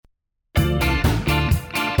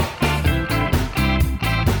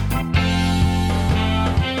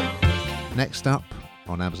Next up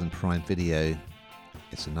on Amazon Prime Video,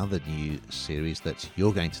 it's another new series that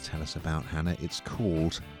you're going to tell us about, Hannah. It's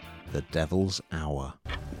called The Devil's Hour.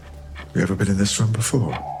 You ever been in this room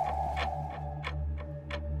before?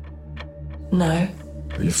 No.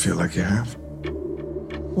 You feel like you have?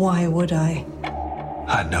 Why would I?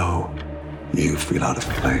 I know you feel out of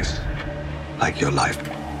place, like your life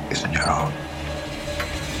isn't your own.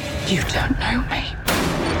 You don't know me.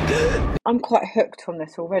 I'm quite hooked on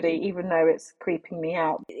this already, even though it's creeping me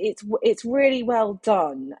out. It's really well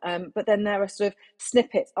done, but then there are sort of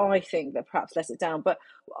snippets, I think, that perhaps let it down. But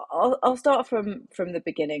I'll start from the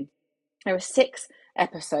beginning. There are 6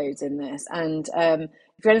 episodes in this, and if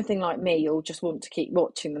you're anything like me, you'll just want to keep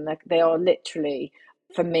watching them. They are literally,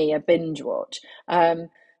 for me, a binge watch.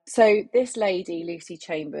 So this lady, Lucy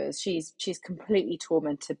Chambers, she's completely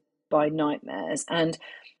tormented by nightmares, and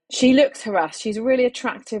she looks harassed. She's a really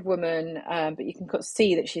attractive woman, but you can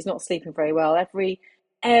see that she's not sleeping very well.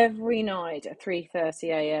 Every night at 3:30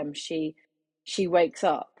 a.m. she wakes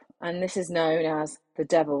up, and this is known as the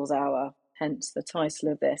Devil's Hour, hence the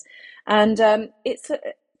title of this. And it's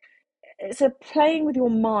a playing with your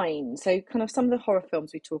mind. So kind of some of the horror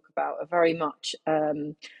films we talk about are very much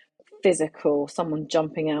physical, someone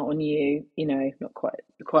jumping out on you, not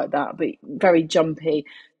quite that, but very jumpy.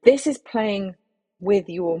 This is playing with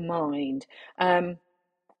your mind, and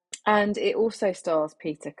it also stars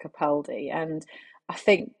Peter Capaldi, and I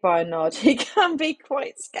think by and large he can be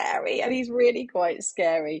quite scary, and he's really quite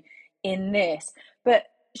scary in this. But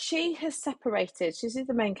she has separated. She's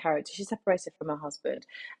the main character. She's separated from her husband,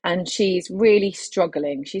 and she's really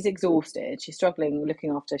struggling. She's exhausted. She's struggling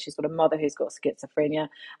looking after. She's got a mother who's got schizophrenia,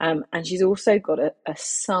 and she's also got a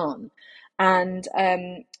son, and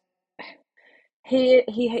he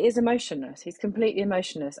is emotionless. He's completely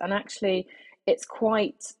emotionless, and actually, it's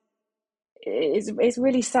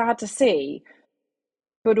really sad to see,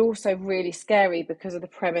 but also really scary because of the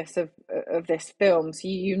premise of this film. So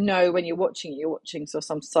when you're watching sort of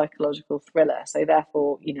some psychological thriller. So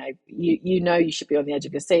therefore, you should be on the edge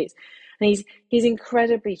of your seats. And he's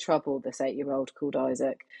incredibly troubled, this 8-year-old called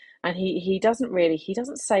Isaac, and he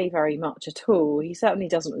doesn't say very much at all. He certainly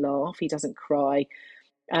doesn't laugh. He doesn't cry,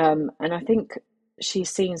 and I think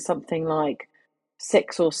she's seen something like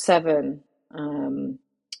 6 or 7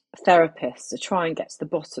 therapists to try and get to the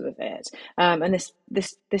bottom of it. And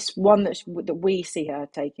this one that we see her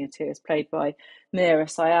taking it to is played by Meera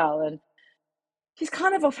Syal, and she's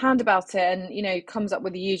kind of offhand about it, and comes up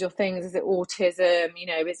with the usual things. Is it autism?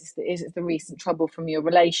 Is it the recent trouble from your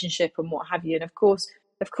relationship and what have you? And of course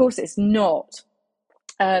it's not.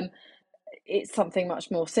 It's something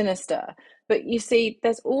much more sinister. But you see,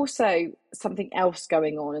 there's also something else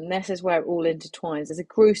going on, and this is where it all intertwines. There's a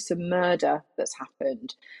gruesome murder that's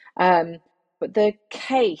happened, but the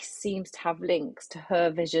case seems to have links to her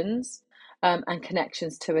visions and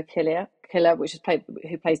connections to a killer,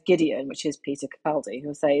 who plays Gideon, which is Peter Capaldi,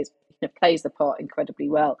 who plays the part incredibly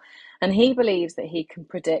well, and he believes that he can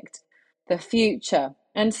predict the future.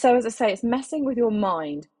 And so, as I say, it's messing with your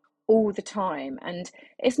mind all the time, and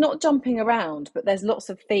it's not jumping around, but there's lots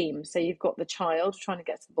of themes. So you've got the child trying to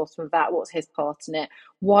get to the bottom of that. What's his part in it?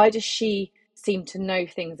 Why does she seem to know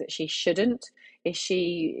things that she shouldn't? Is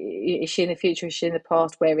she in the future? Is she in the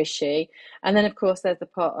past? Where is she? And then of course there's the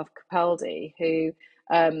part of Capaldi who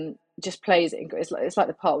just plays it. It's like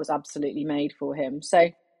the part was absolutely made for him.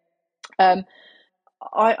 So I'm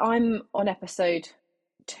on episode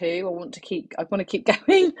 2. I want to keep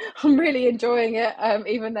going. I'm really enjoying it,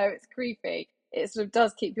 even though it's creepy. It sort of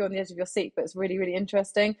does keep you on the edge of your seat, but it's really, really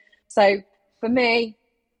interesting. So for me,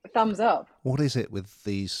 thumbs up. What is it with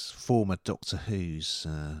these former Doctor Who's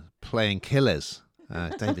playing killers?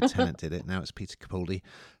 David Tennant did it. Now it's Peter Capaldi.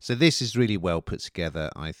 So this is really well put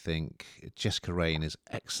together, I think. Jessica Raine is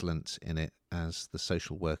excellent in it as the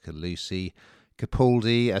social worker Lucy.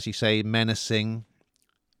 Capaldi, as you say, menacing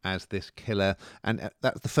as this killer, and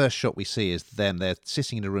that's the first shot we see is them. They're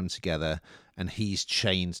sitting in a room together, and he's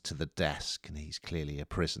chained to the desk, and he's clearly a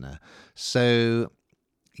prisoner. So,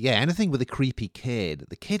 yeah, anything with a creepy kid.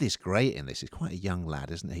 The kid is great in this. He's quite a young lad,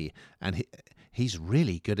 isn't he? And he's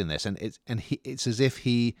really good in this. And it's as if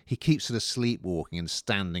he keeps sort of sleepwalking and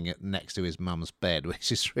standing next to his mum's bed,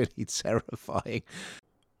 which is really terrifying.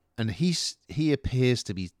 And he appears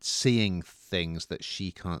to be seeing things that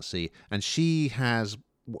she can't see, and she has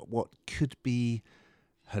what could be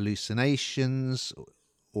hallucinations,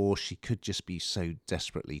 or she could just be so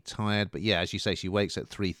desperately tired. But yeah, as you say, she wakes at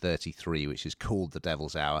 3:33, which is called the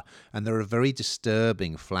Devil's Hour, and there are very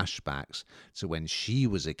disturbing flashbacks to when she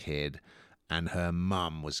was a kid, and her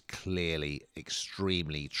mum was clearly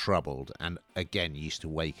extremely troubled, and again used to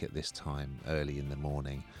wake at this time early in the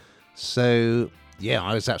morning. So yeah,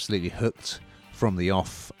 I was absolutely hooked from the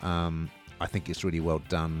off. I think it's really well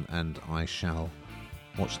done, and I shall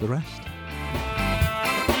watch the rest.